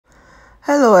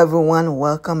Hello everyone,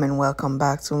 welcome and welcome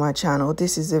back to my channel.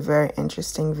 This is a very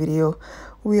interesting video.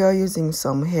 We are using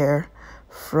some hair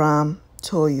from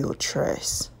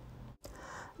Toyotress.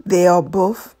 They are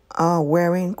both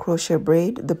wearing crochet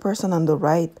braid. The person on the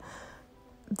right,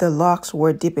 the locks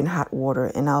were dipped in hot water,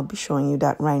 and I'll be showing you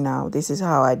that right now. This is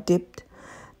how I dipped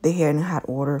the hair in hot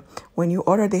water. When you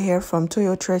order the hair from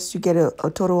Toyotress, you get a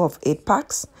total of 8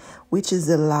 packs, which is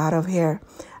a lot of hair.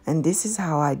 And this is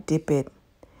how I dip it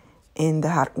in the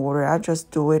hot water. I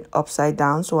just do it upside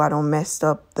down so I don't mess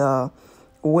up the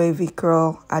wavy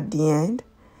curl at the end.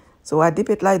 So I dip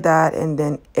it like that and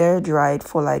then air dry it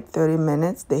for like 30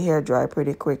 minutes. The hair dry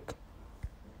pretty quick.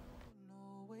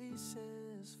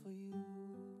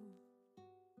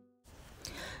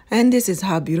 And this is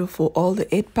how beautiful all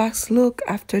the 8 packs look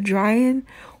after drying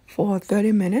for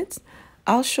 30 minutes.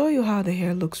 I'll show you how the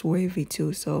hair looks wavy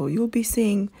too. So you'll be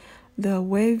seeing the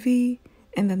wavy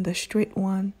and then the straight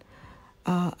one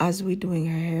as we're doing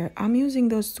her hair. I'm using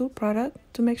those two products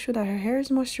to make sure that her hair is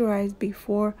moisturized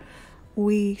before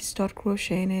we start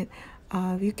crocheting it.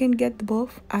 You can get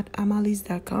both at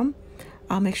amalis.com.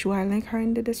 I'll make sure I link her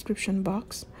in the description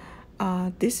box.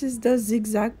 This is the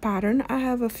zigzag pattern. I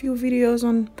have a few videos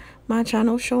on my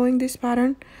channel showing this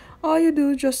pattern. All you do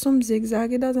is just some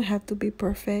zigzag. It doesn't have to be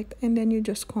perfect, and then you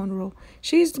just cornrow.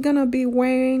 She's gonna be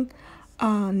wearing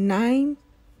 9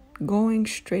 going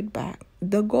straight back.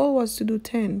 The goal was to do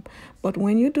 10, but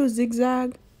when you do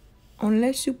zigzag,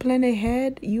 unless you plan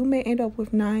ahead, you may end up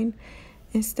with 9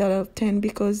 instead of 10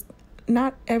 because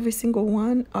not every single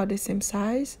one are the same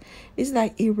size. It's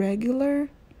like irregular.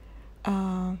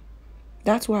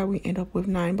 That's why we end up with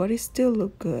 9, but it still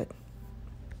look good.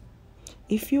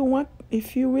 If you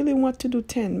really want to do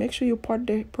 10, make sure you part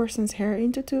the person's hair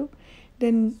into 2,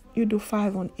 then you do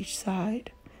 5 on each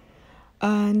side.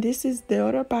 And this is the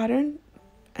other pattern,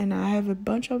 and I have a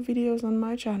bunch of videos on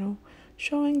my channel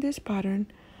showing this pattern.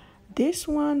 This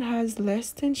one has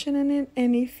less tension in it,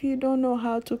 and if you don't know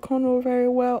how to cornrow very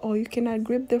well or you cannot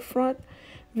grip the front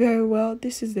very well,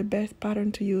 this is the best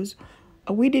pattern to use.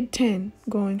 We did 10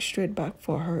 going straight back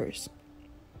for hers.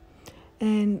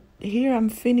 And here I'm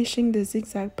finishing the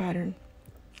zigzag pattern.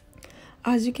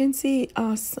 As you can see,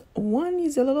 one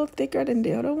is a little thicker than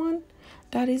the other one.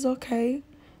 That is okay.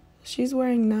 She's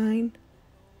wearing 9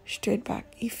 straight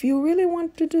back. If you really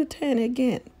want to do 10,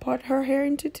 again, part her hair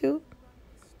into 2.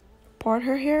 Part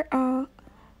her hair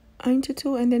into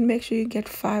 2, and then make sure you get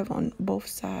 5 on both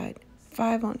sides.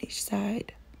 5 on each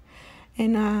side.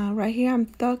 And right here I'm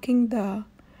tucking the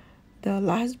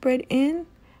last braid in.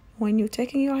 When you're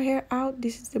taking your hair out,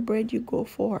 this is the braid you go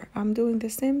for. I'm doing the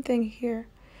same thing here.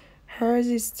 Hers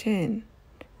is 10.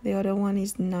 The other one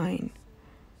is 9.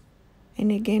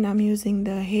 And again, I'm using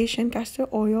the Haitian castor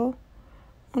oil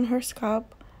on her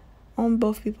scalp, on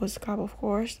both people's scalp, of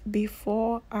course,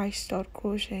 before I start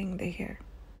crocheting the hair.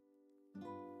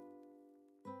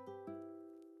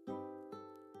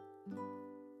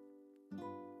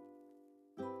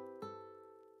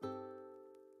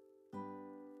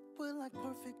 We're like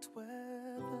perfect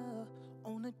weather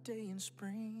on a day in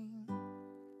spring.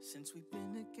 Since we've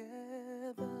been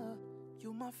together,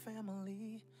 you're my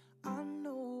family. I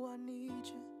know I need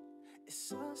you.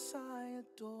 It's us I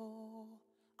adore.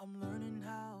 I'm learning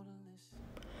how to listen.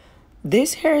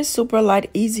 This hair is super light,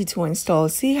 easy to install.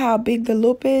 See how big the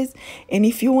loop is? And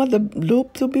if you want the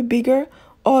loop to be bigger,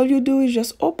 all you do is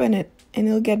just open it and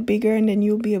it'll get bigger, and then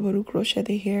you'll be able to crochet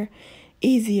the hair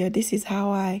easier. This is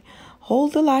how I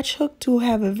hold the latch hook to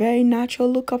have a very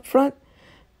natural look up front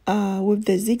with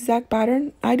the zigzag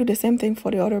pattern. I do the same thing for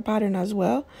the other pattern as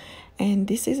well. And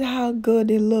this is how good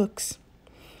it looks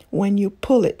when you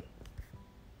pull it.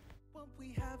 What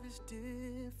we have is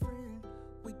different.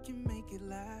 We can make it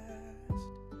last.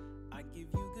 I give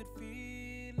you good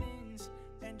feelings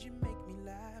and you make me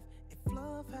laugh. If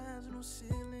love has no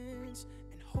ceilings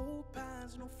and hope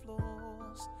has no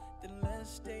flaws, then let's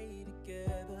stay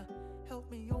together. Help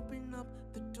me open up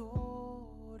the door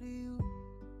to you.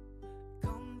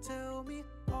 Come tell me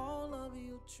all of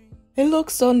your dreams. It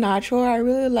looks so natural. I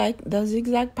really like the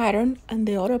zigzag pattern, and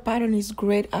the other pattern is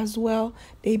great as well.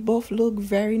 They both look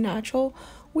very natural.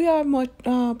 We are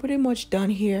pretty much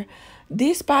done here.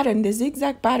 This pattern, the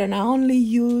zigzag pattern, I only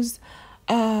use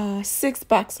 6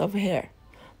 packs of hair.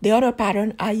 The other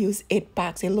pattern, I use 8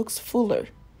 packs. It looks fuller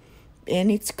and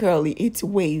it's curly, it's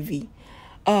wavy.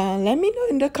 Let me know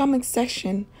in the comment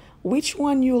section which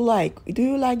one you like. Do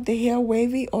you like the hair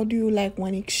wavy, or do you like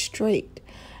when it's straight?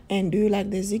 And do you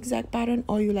like the zigzag pattern,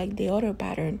 or you like the other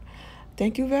pattern?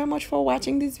 Thank you very much for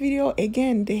watching this video.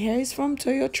 Again, the hair is from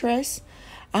Toyotress.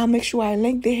 I'll make sure I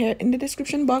link the hair in the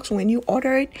description box. When you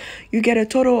order it, you get a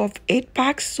total of 8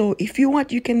 packs. So if you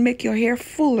want, you can make your hair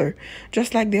fuller,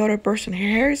 just like the other person. Her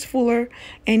hair is fuller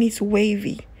and it's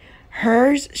wavy.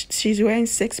 Hers, she's wearing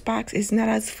 6 packs, is not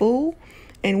as full,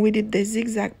 and we did the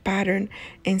zigzag pattern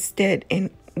instead. And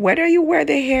whether you wear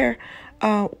the hair,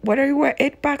 whether you wear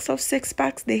 8 packs or 6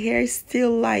 packs, the hair is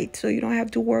still light, so you don't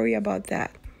have to worry about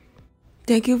that.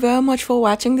 Thank you very much for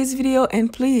watching this video,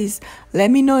 and please let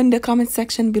me know in the comment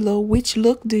section below which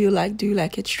look do you like. Do you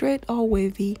like it straight or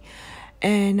wavy?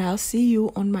 And I'll see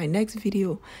you on my next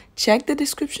video. Check the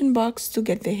description box to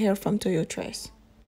get the hair from Toyotress.